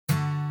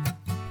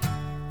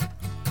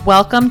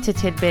Welcome to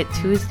Tidbit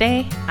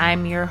Tuesday.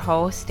 I'm your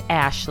host,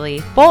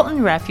 Ashley.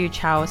 Bolton Refuge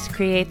House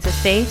creates a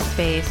safe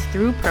space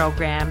through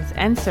programs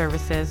and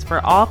services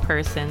for all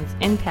persons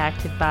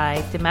impacted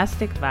by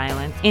domestic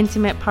violence,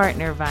 intimate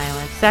partner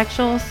violence,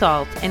 sexual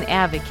assault, and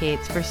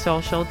advocates for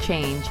social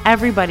change.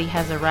 Everybody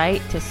has a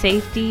right to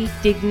safety,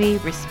 dignity,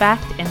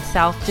 respect, and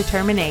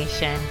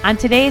self-determination. On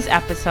today's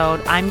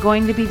episode, I'm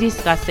going to be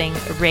discussing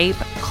rape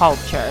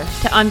culture.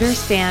 To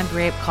understand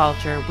rape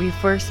culture, we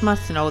first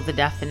must know the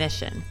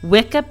definition.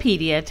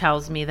 Wikipedia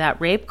tells me that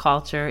rape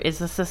culture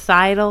is a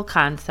societal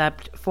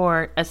concept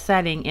for a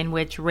setting in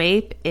which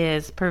rape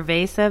is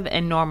pervasive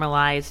and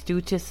normalized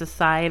due to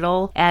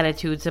societal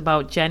attitudes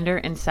about gender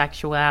and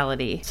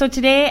sexuality. So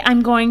today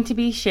I'm going to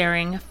be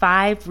sharing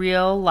 5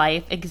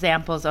 real-life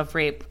examples of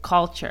rape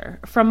culture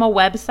from a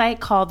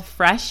website called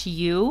Fresh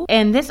You,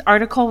 and this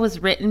article was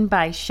written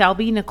by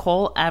Shelby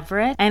Nicole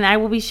Everett, and I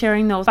will be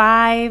sharing those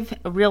 5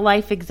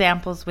 real-life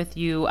examples with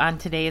you on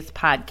today's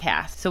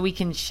podcast so we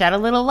can shed a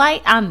little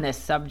light on this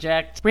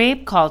subject.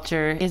 Rape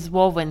culture is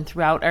woven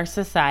throughout our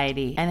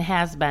society and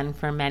has been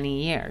for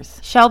many years.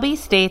 Shelby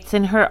states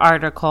in her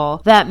article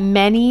that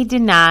many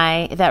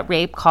deny that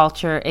rape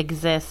culture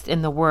exists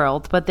in the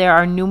world, but there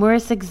are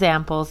numerous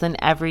examples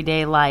in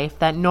everyday life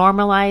that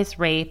normalize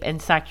rape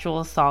and sexual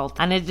assault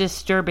on a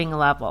disturbing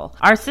level.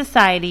 Our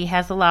society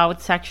has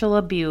allowed sexual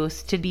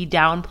abuse to be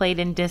downplayed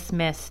and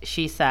dismissed,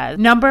 she says.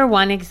 Number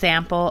 1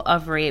 example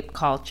of rape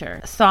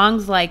culture: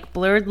 songs like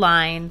Blurred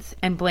Lines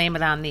and Blame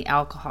It on the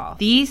Alcohol.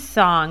 These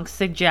songs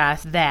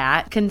suggest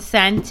that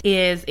consent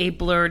is a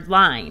blurred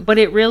line, but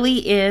it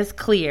really is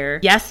clear.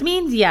 Yes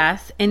means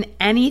yes, and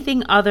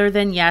anything other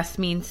than yes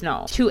means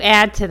no. To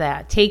add to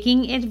that,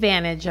 taking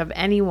advantage of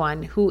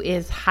anyone who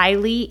is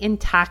highly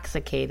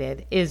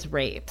intoxicated is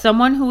rape.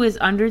 Someone who is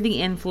under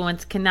the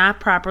influence cannot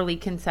properly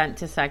consent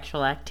to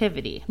sexual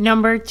activity.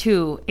 Number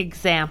 2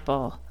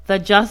 example: the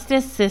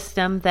justice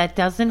system that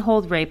doesn't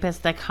hold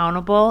rapists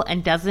accountable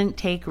and doesn't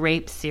take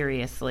rape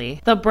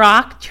seriously. The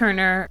Brock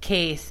Turner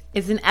case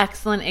is an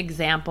excellent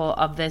example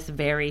of this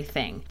very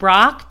thing.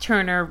 Brock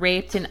Turner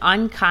raped an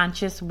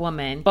unconscious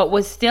woman, but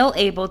was still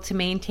able to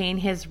maintain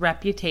his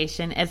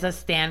reputation as a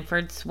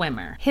Stanford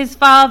swimmer. His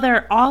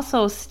father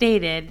also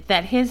stated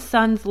that his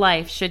son's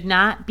life should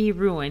not be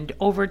ruined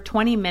over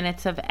 20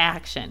 minutes of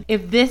action.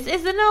 If this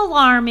isn't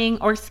alarming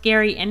or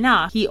scary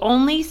enough, he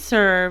only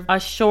served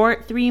a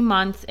short 3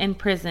 months in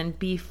prison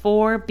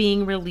before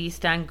being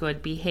released on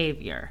good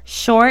behavior.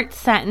 Short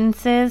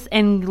sentences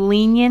and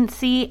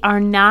leniency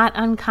are not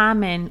uncommon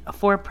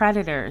for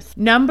predators.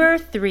 Number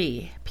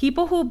 3,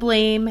 people who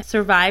blame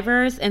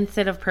survivors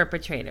instead of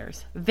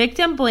perpetrators.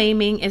 Victim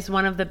blaming is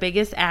one of the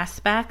biggest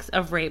aspects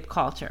of rape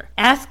culture.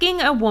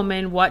 Asking a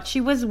woman what she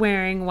was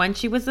wearing when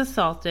she was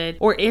assaulted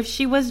or if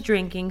she was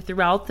drinking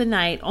throughout the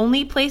night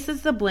only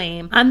places the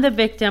blame on the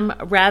victim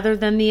rather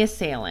than the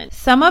assailant.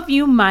 Some of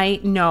you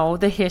might know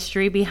the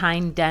history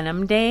behind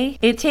Denim Day.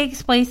 It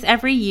takes place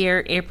every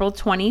year, April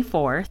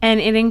 24th, and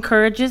it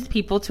encourages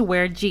people to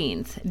wear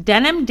jeans.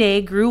 Denim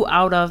Day grew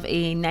out of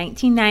a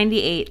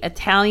 1998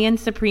 Italian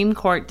Supreme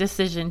Court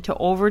decision to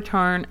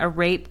overturn a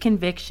rape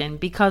conviction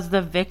because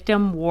the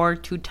victim wore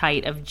too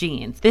tight of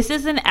jeans. This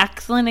is an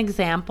excellent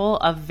example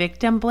of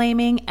victim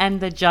blaming and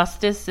the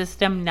justice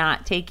system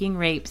not taking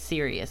rape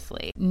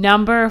seriously.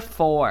 Number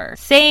 4,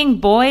 saying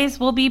boys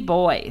will be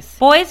boys.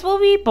 Boys will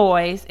be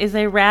boys is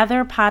a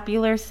rather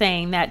popular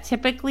saying that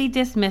typically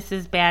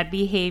dismisses bad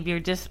behavior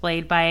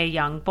displayed by a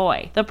young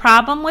boy. The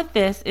problem with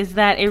this is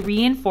that it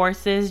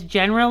reinforces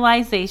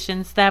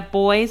generalizations that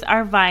boys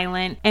are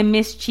violent and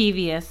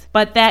mischievous,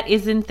 but that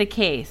isn't the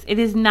case. It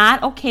is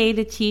not okay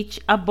to teach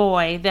a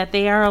boy that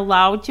they are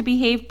allowed to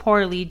behave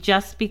poorly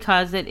just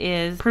because it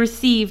is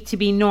perceived to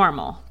be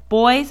normal.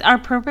 Boys are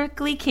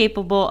perfectly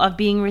capable of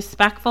being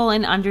respectful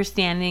and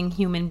understanding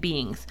human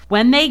beings.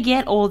 When they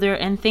get older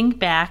and think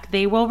back,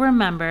 they will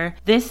remember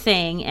this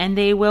saying and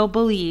they will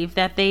believe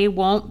that they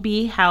won't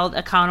be held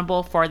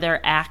accountable for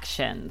their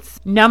actions.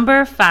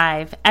 Number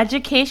 5,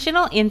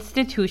 educational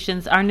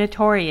institutions are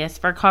notorious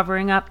for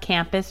covering up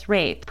campus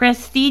rape.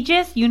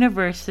 Prestigious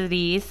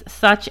universities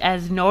such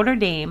as Notre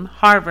Dame,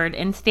 Harvard,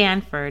 and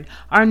Stanford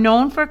are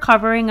known for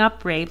covering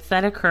up rapes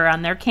that occur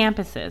on their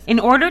campuses. In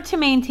order to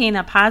maintain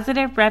a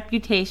positive reputation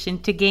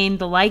to gain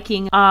the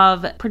liking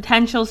of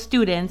potential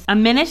students,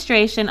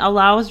 administration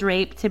allows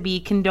rape to be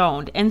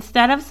condoned.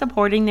 Instead of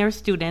supporting their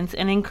students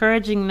and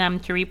encouraging them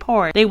to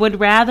report, they would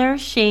rather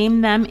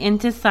shame them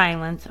into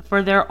silence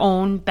for their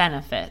own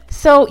benefit.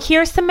 So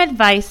here's some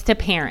advice to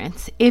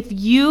parents. If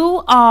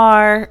you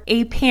are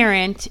a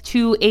parent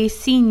to a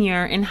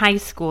senior in high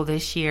school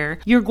this year,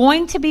 you're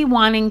going to be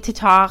wanting to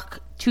talk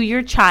to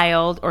your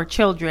child or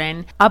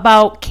children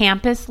about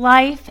campus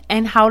life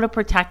and how to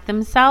protect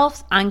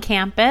themselves on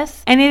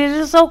campus. And it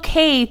is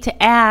okay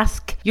to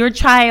ask your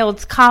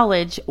child's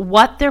college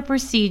what their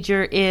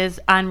procedure is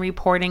on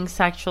reporting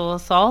sexual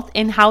assault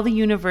and how the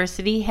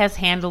university has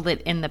handled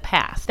it in the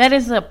past. That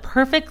is a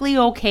perfectly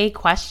okay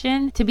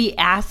question to be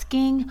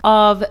asking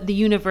of the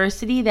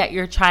university that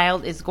your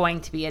child is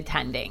going to be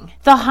attending.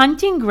 The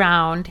Hunting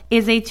Ground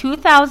is a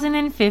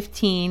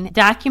 2015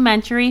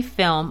 documentary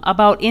film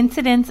about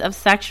incidents of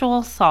sexual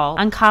assault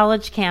on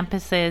college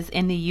campuses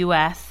in the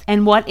U.S.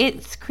 and what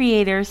its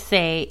creators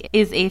say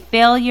is a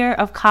failure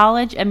of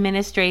college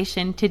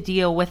administration to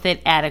deal with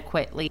it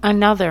adequately.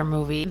 Another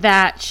movie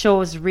that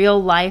shows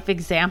real life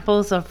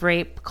examples of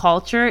rape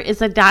culture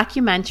is a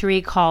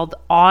documentary called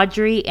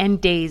Audrey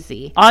and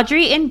Daisy.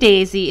 Audrey and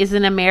Daisy is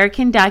an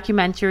American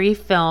documentary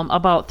film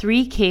about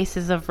 3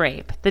 cases of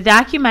rape. The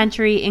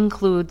documentary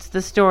includes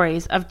the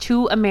stories of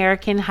 2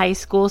 American high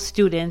school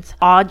students,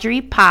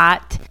 Audrey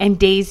Pott and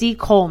Daisy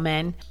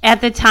Coleman.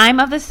 At the time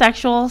of the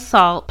sexual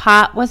assault,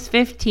 Pott was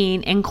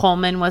 15 and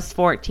Coleman was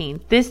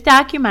 14. This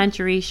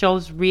documentary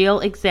shows real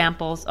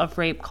examples of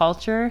rape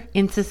culture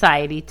in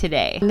society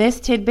today. On this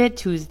Tidbit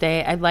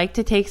Tuesday, I'd like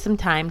to take some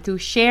time to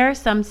share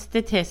some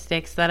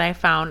statistics that I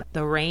found on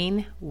the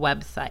RAINN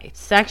website.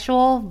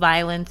 Sexual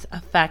violence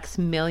affects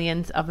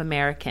millions of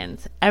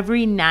Americans.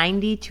 Every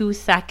 92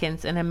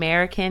 seconds, an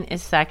American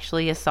is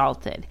sexually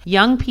assaulted.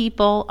 Young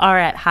people are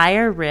at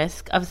higher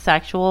risk of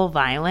sexual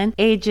violence.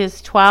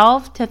 Ages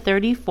 12 to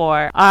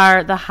 34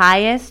 are the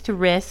highest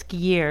risk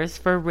years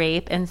for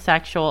rape and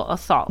sexual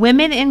assault.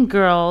 Women and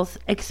girls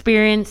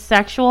experience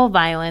sexual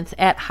violence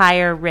at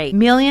higher rates.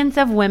 Millions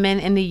of women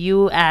in the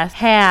U.S.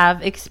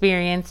 have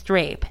experienced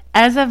rape.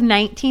 As of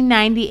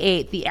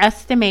 1998, the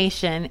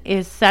estimation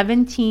is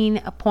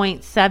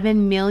 17.7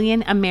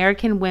 million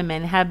American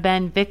women have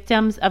been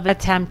victims of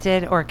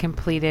attempted or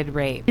completed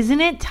rape. Isn't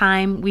it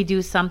time we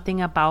do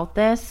something about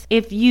this?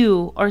 If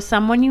you or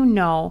someone you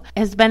know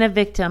has been a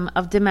victim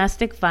of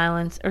domestic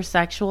violence or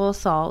sexual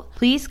assault,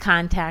 please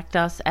contact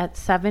us at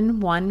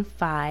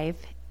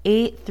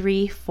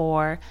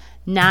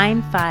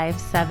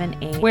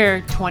 715-834-9578,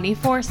 where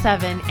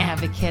 24/7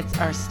 advocates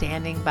are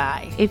standing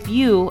by. If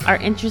you are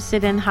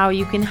interested in how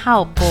you can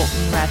help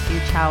Bolton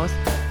Refuge House,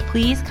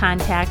 please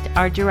contact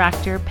our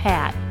director,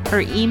 Pat.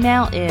 Her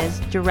email is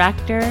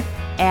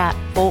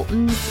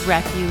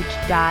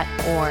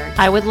director@boltonrefuge.org.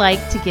 I would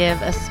like to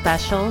give a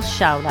special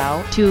shout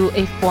out to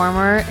a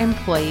former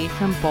employee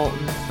from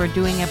Bolton for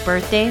doing a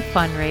birthday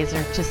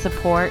fundraiser to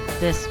support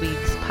this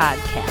week's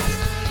podcast.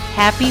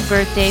 Happy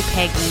birthday,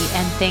 Peggy,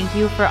 and thank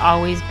you for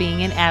always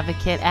being an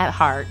advocate at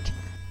heart.